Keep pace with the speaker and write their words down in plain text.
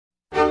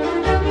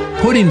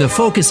putting the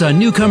focus on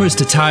newcomers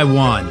to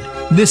Taiwan.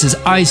 This is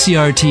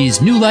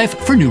ICRT's New Life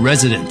for New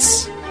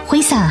Residents.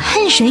 挥洒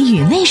汗水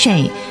与泪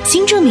水，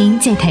新住民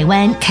在台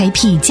湾开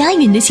辟家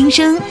园的心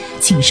声，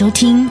请收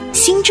听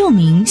新住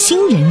民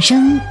新人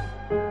生。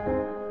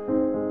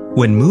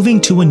When moving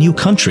to a new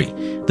country,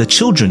 the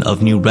children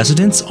of new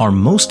residents are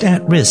most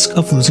at risk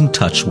of losing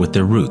touch with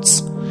their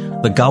roots.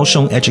 The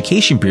Kaohsiung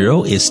Education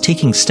Bureau is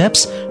taking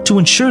steps to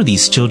ensure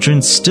these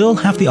children still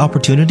have the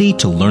opportunity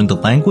to learn the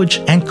language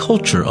and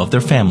culture of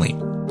their family.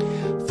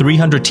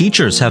 300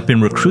 teachers have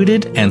been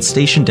recruited and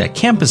stationed at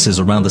campuses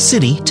around the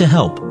city to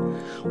help.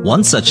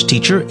 One such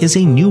teacher is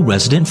a new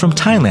resident from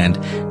Thailand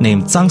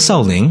named Zhang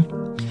Xiaoling.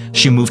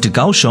 She moved to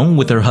Kaohsiung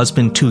with her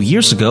husband 2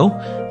 years ago,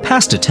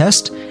 passed a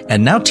test,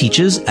 and now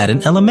teaches at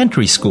an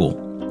elementary school.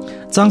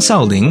 Zhang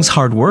Xiaoling's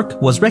hard work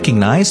was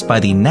recognized by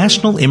the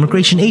National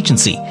Immigration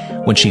Agency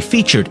when she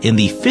featured in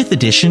the 5th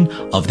edition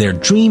of their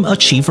Dream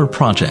Achiever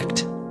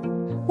project.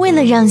 为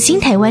了让新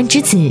台湾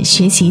之子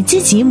学习自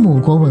己母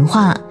国文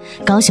化，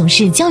高雄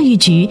市教育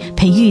局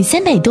培育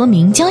300多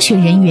名教学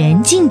人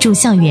员进驻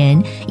校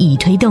园，以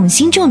推动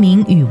新住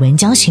民语文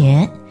教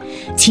学。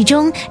其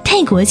中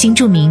泰国新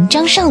住民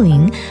张少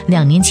玲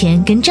2年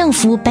前跟丈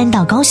夫搬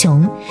到高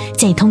雄，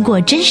在通过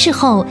甄试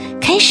后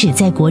开始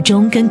在国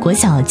中跟国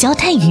小教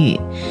泰语。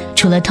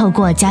除了透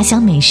过家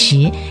乡美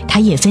食，她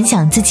也分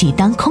享自己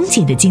当空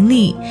姐的经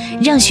历，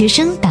让学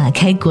生打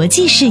开国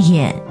际视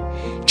野。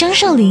张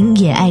少玲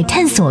也爱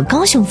探索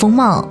高雄风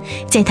貌，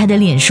在她的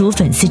脸书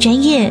粉丝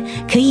专页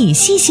可以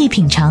细细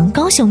品尝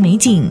高雄美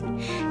景。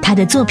她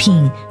的作品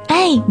《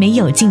爱没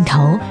有尽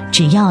头，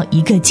只要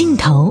一个镜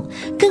头》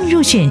更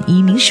入选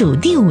移民署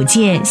第5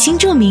届新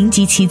住民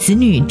及其子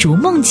女逐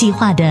梦计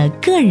划的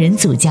个人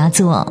组佳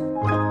作。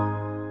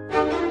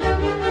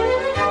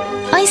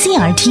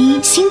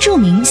ICRT 新住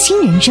民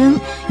新人生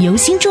由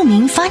新住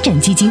民发展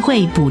基金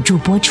会补助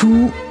播出。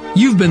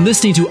You've been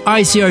listening to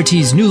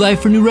ICRT's New Life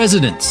for New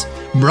Residents,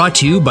 brought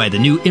to you by the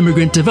New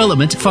Immigrant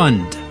Development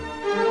Fund.